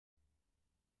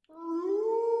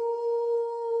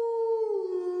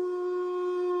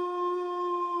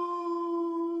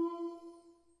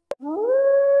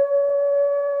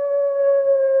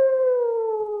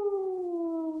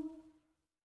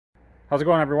How's it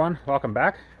going, everyone? Welcome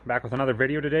back with another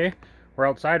video today. We're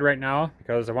outside right now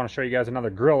because I want to show you guys another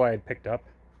grill I had picked up.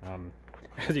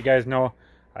 As you guys know,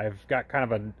 I've got kind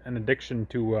of an addiction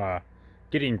to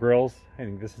getting grills. I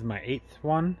think this is my 8th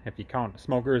one if you count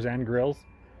smokers and grills.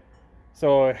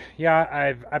 So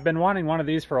yeah, I've been wanting one of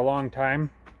these for a long time.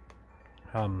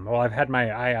 Well, I've had my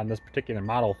eye on this particular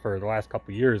model for the last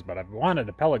couple years, but I've wanted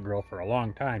a pellet grill for a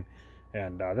long time,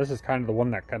 and this is kind of the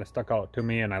one that kind of stuck out to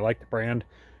me, and I like the brand.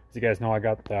 As you guys know, I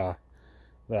got the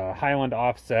Highland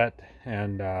offset,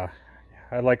 and I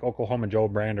like Oklahoma Joe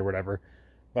brand or whatever.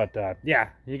 But yeah,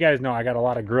 you guys know I got a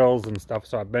lot of grills and stuff,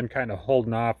 so I've been kind of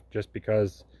holding off just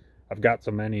because I've got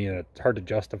so many that it's hard to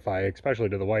justify, especially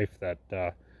to the wife,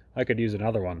 that I could use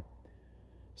another one.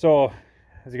 So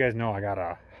as you guys know, I got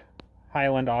a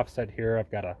Highland offset here.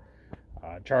 I've got a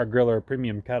char griller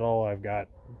premium kettle. I've got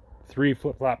 3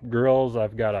 flip-flop grills.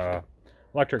 I've got a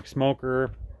electric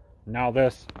smoker. Now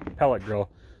this pellet grill.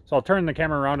 So I'll turn the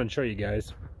camera around and show you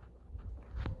guys.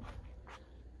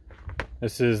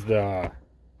 This is the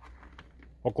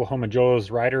Oklahoma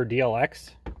Joe's Rider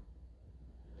DLX.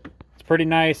 It's pretty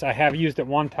nice. I have used it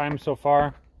one time so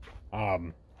far.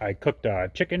 I cooked a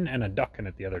chicken and a duck in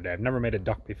it the other day. I've never made a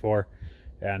duck before,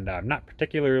 and I'm not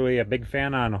particularly a big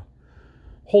fan on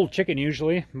whole chicken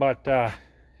usually, but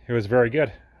it was very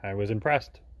good. I was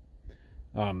impressed.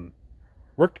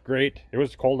 Worked great. It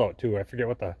was cold out too. I forget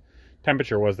what the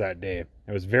temperature was that day.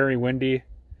 It was very windy.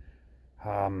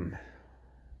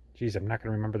 Geez, I'm not going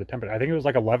to remember the temperature. I think it was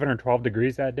like 11 or 12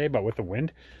 degrees that day, but with the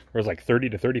wind, there was like 30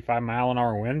 to 35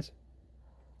 mile-an-hour winds.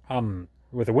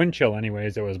 With the wind chill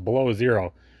anyways, it was below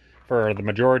zero for the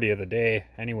majority of the day.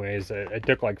 Anyways, it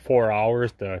took like 4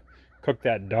 hours to cook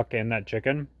that duck and that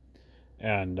chicken.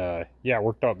 And yeah, it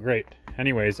worked out great.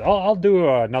 Anyways, I'll do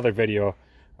another video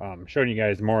showing you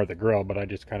guys more of the grill, but I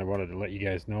just kind of wanted to let you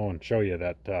guys know and show you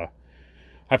that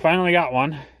I finally got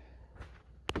one.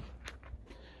 But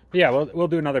yeah, we'll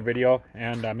do another video,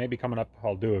 and maybe coming up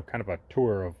I'll do a kind of a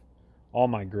tour of all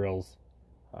my grills.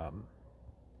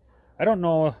 I don't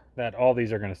know that all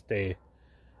these are going to stay.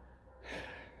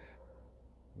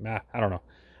 Nah, I don't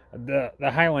know. The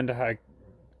Highland, I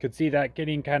could see that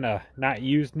getting kind of not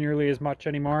used nearly as much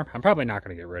anymore. I'm probably not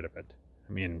going to get rid of it.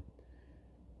 I mean,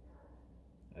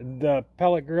 the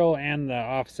pellet grill and the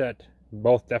offset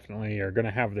both definitely are going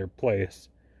to have their place,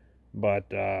 but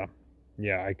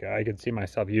yeah, I could see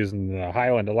myself using the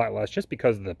Highland a lot less, just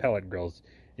because the pellet grill's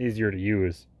easier to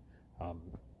use.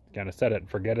 Kind of set it and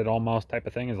forget it almost type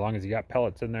of thing, as long as you got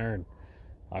pellets in there, and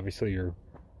obviously you're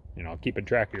keeping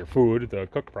track of your food, the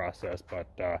cook process. But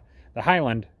the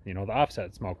Highland, the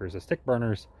offset smokers, the stick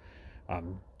burners,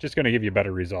 just going to give you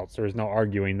better results. There's no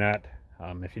arguing that.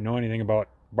 If you know anything about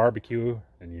barbecue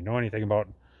and you know anything about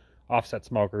offset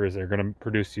smokers, they're going to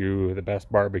produce you the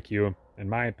best barbecue, in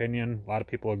my opinion. A lot of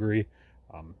people agree.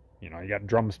 You got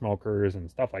drum smokers and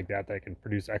stuff like that can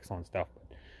produce excellent stuff,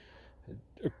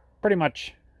 but pretty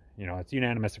much, it's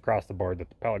unanimous across the board that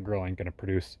the pellet grill ain't going to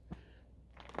produce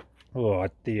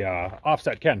what the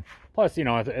offset can. Plus,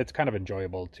 it's kind of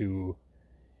enjoyable to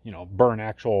burn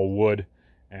actual wood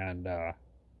and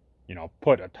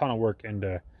put a ton of work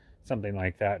into something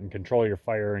like that and control your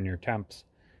fire and your temps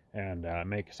and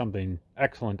make something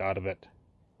excellent out of it.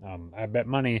 I bet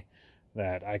money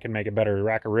that I can make a better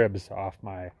rack of ribs off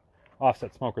my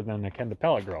offset smoker than I can the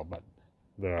pellet grill. But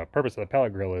the purpose of the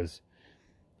pellet grill is,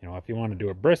 if you want to do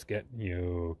a brisket,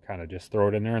 you kind of just throw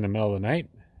it in there in the middle of the night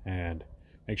and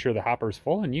make sure the hopper's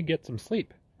full and you get some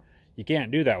sleep. You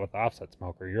can't do that with the offset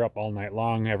smoker. You're up all night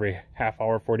long, every half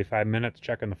hour, 45 minutes,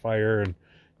 checking the fire and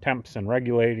temps and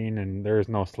regulating, and there's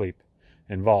no sleep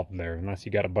involved there unless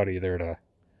you got a buddy there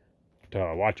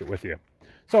to watch it with you.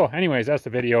 So anyways, that's the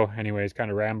video. Anyways,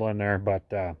 kind of rambling there, but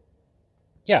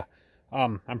yeah,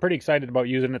 I'm pretty excited about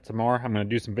using it some more. I'm going to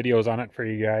do some videos on it for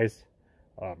you guys.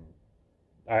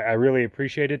 I really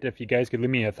appreciate it if you guys could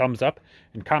leave me a thumbs up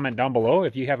and comment down below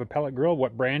if you have a pellet grill,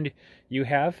 what brand you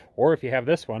have, or if you have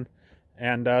this one,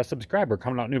 and subscribe. We're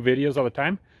coming out new videos all the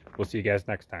time. We'll see you guys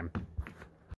next time.